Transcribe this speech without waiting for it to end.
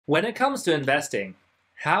When it comes to investing,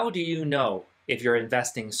 how do you know if your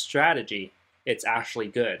investing strategy is actually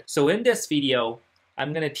good? So in this video,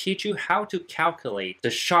 I'm going to teach you how to calculate the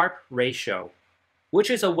Sharpe ratio, which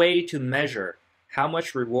is a way to measure how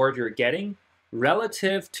much reward you're getting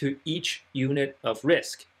relative to each unit of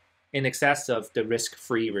risk in excess of the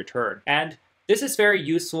risk-free return. And this is very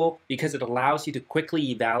useful because it allows you to quickly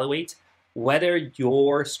evaluate whether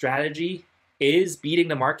your strategy is beating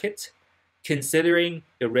the market considering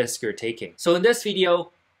the risk you're taking. So in this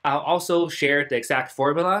video, I'll also share the exact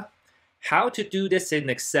formula, how to do this in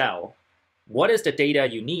Excel, what is the data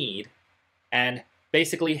you need, and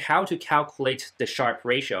basically how to calculate the Sharpe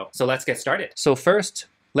ratio. So let's get started. So first,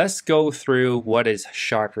 let's go through what is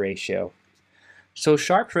Sharpe ratio. So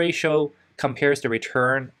Sharpe ratio compares the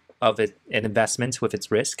return of an investment with its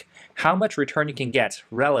risk, how much return you can get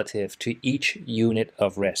relative to each unit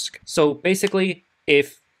of risk. So basically,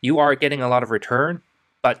 if you are getting a lot of return,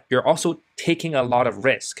 but you're also taking a lot of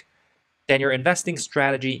risk, then your investing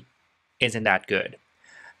strategy isn't that good.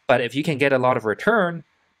 But if you can get a lot of return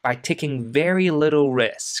by taking very little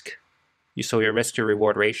risk, so your risk to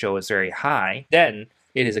reward ratio is very high, then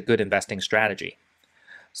it is a good investing strategy.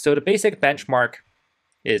 So the basic benchmark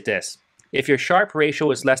is this. If your Sharpe ratio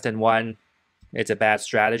is less than 1, it's a bad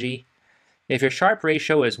strategy. If your Sharpe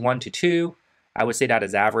ratio is 1 to 2, I would say that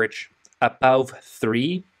is average. Above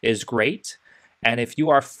 3 is great. And if you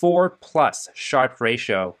are 4 plus Sharpe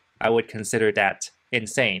ratio, I would consider that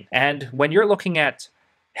insane. And when you're looking at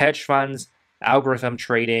hedge funds, algorithm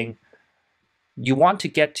trading, you want to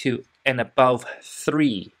get to an above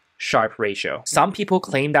 3 Sharpe ratio. Some people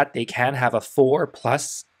claim that they can have a 4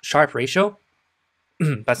 plus Sharpe ratio,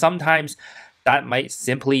 but sometimes that might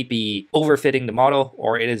simply be overfitting the model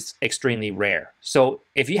or it is extremely rare. So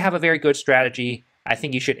if you have a very good strategy, I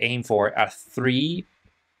think you should aim for a 3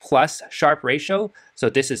 plus Sharpe ratio. So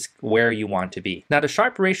this is where you want to be. Now the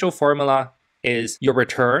Sharpe ratio formula is your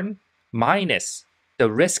return minus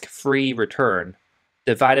the risk-free return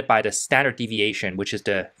divided by the standard deviation, which is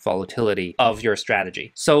the volatility of your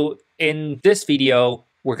strategy. So in this video,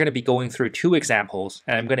 we're going to be going through 2 examples,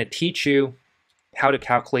 and I'm going to teach you how to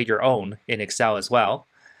calculate your own in Excel as well.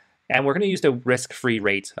 And we're going to use the risk-free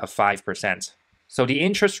rate of 5%. So the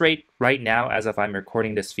interest rate right now, as if I'm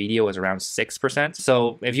recording this video, is around 6%.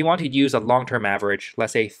 So if you want to use a long-term average,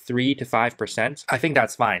 let's say 3 to 5%, I think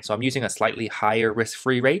that's fine. So I'm using a slightly higher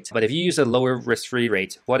risk-free rate. But if you use a lower risk-free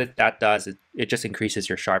rate, what that does is it just increases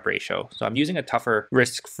your Sharpe ratio. So I'm using a tougher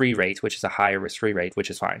risk-free rate, which is a higher risk-free rate, which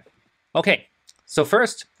is fine. Okay, so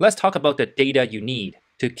first, let's talk about the data you need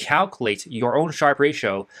to calculate your own Sharpe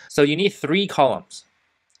ratio. So you need 3 columns.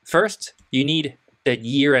 First, you need the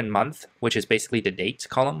year and month, which is basically the date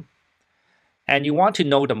column. And you want to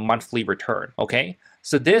know the monthly return, okay?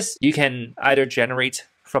 So this you can either generate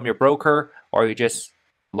from your broker or you just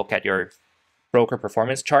look at your broker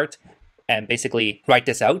performance chart and basically write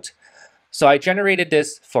this out. So I generated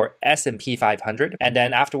this for S&P 500, and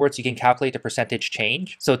then afterwards you can calculate the percentage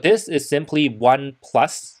change. So this is simply 1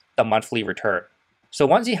 plus the monthly return. So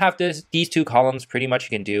once you have these 2 columns, pretty much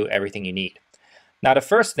you can do everything you need. Now the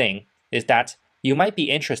first thing is that you might be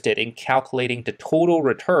interested in calculating the total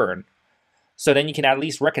return, so then you can at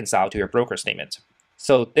least reconcile to your broker statement.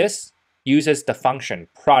 So this uses the function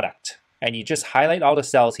product, and you just highlight all the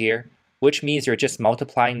cells here, which means you're just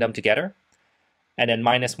multiplying them together, and then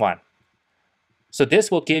minus 1. So this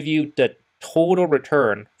will give you the total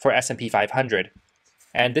return for S&P 500,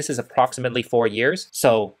 and this is approximately 4 years,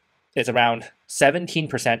 so it's around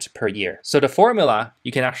 17% per year. So the formula,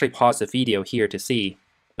 you can actually pause the video here to see,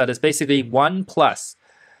 that is basically 1 plus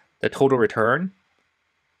the total return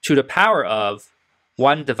to the power of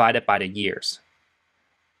 1 divided by the years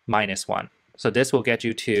minus 1. So this will get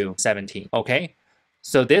you to 17, okay?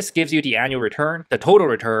 So this gives you the annual return, the total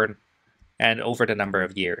return, and over the number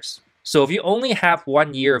of years. So if you only have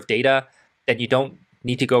 1 year of data, then you don't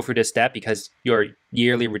need to go through this step because your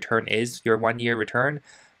yearly return is your 1 year return.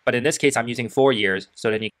 But in this case, I'm using 4 years, so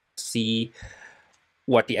then you can see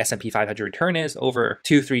what the S&P 500 return is over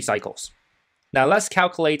 2-3 cycles. Now let's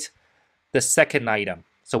calculate the second item.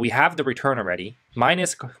 So we have the return already,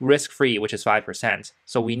 minus risk-free, which is 5%.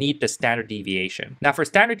 So we need the standard deviation. Now for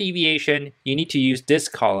standard deviation, you need to use this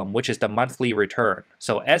column, which is the monthly return.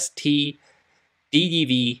 So ST,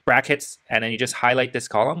 DDV, brackets, and then you just highlight this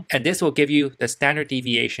column. And this will give you the standard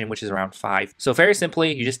deviation, which is around 5. So very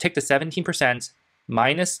simply, you just take the 17%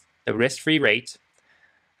 minus the risk-free rate,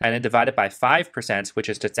 and then divide it by 5%, which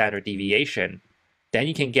is the standard deviation, then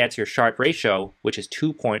you can get your Sharpe ratio, which is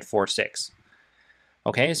 2.46.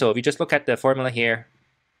 Okay, so if you just look at the formula here,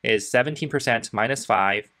 is 17% minus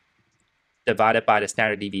 5 divided by the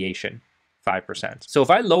standard deviation, 5%. So if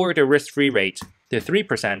I lower the risk-free rate to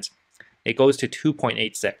 3%, it goes to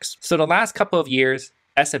 2.86. So the last couple of years,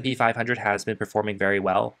 S&P 500 has been performing very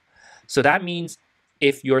well. So that means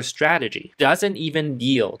if your strategy doesn't even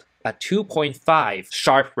yield a 2.5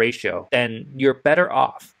 Sharpe ratio, then you're better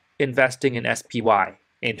off investing in SPY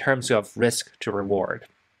in terms of risk to reward.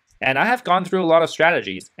 And I have gone through a lot of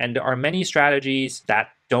strategies, and there are many strategies that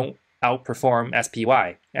don't outperform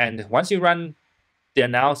SPY. And once you run the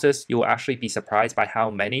analysis, you'll actually be surprised by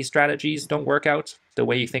how many strategies don't work out the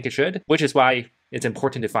way you think it should, which is why it's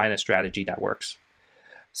important to find a strategy that works.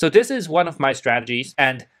 So this is one of my strategies,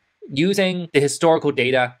 and using the historical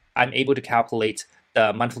data, I'm able to calculate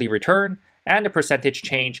the monthly return and the percentage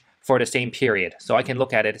change for the same period. So I can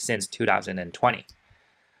look at it since 2020.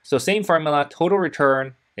 So same formula, total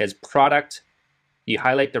return is product. You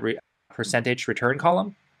highlight the percentage return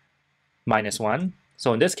column, -1.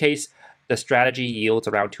 So in this case, the strategy yields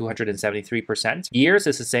around 273%. Years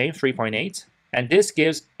is the same, 3.8. And this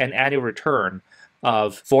gives an annual return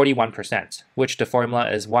of 41%, which the formula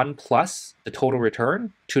is 1 plus the total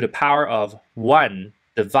return to the power of 1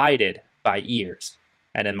 divided by years,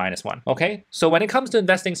 and then -1. Okay, so when it comes to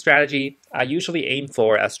investing strategy, I usually aim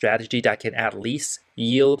for a strategy that can at least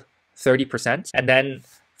yield 30%. And then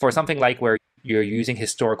for something like where you're using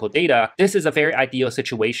historical data, this is a very ideal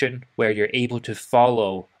situation where you're able to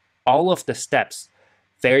follow all of the steps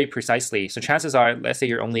very precisely. So chances are, let's say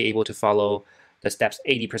you're only able to follow the steps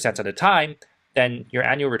 80% of the time, then your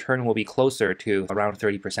annual return will be closer to around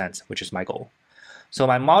 30%, which is my goal. So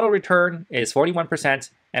my model return is 41%,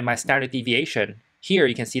 and my standard deviation, here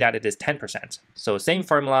you can see that it is 10%. So same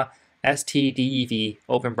formula, STDEV,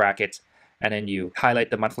 open bracket, and then you highlight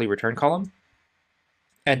the monthly return column.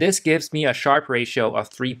 And this gives me a Sharpe ratio of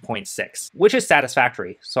 3.6, which is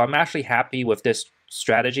satisfactory. So I'm actually happy with this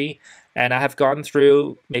strategy. And I have gone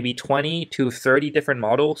through maybe 20 to 30 different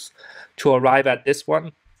models to arrive at this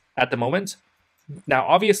one at the moment. Now,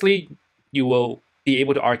 obviously, you will be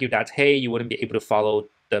able to argue that, hey, you wouldn't be able to follow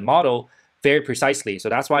the model very precisely. So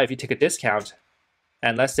that's why if you take a discount,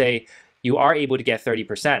 and let's say you are able to get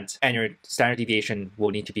 30%, and your standard deviation will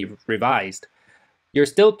need to be revised, you're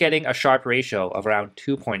still getting a Sharpe ratio of around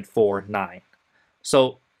 2.49.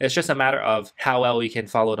 So it's just a matter of how well you can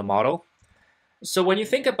follow the model. So when you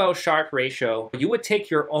think about Sharpe ratio, you would take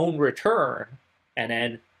your own return and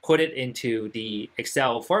then put it into the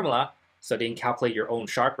Excel formula so they can calculate your own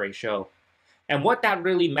Sharpe ratio. And what that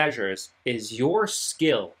really measures is your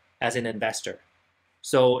skill as an investor.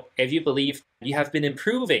 So if you believe you have been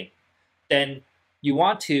improving, then you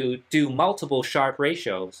want to do multiple Sharpe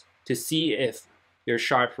ratios to see if your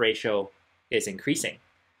Sharpe ratio is increasing.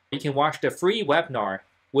 You can watch the free webinar,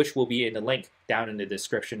 which will be in the link down in the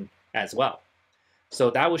description as well. So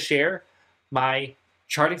that will share my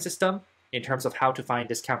charting system in terms of how to find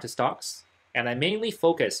discounted stocks. And I mainly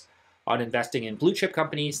focus on investing in blue chip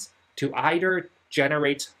companies to either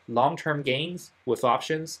generate long-term gains with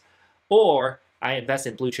options, or I invest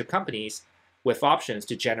in blue chip companies with options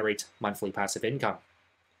to generate monthly passive income.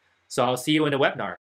 So I'll see you in the webinar.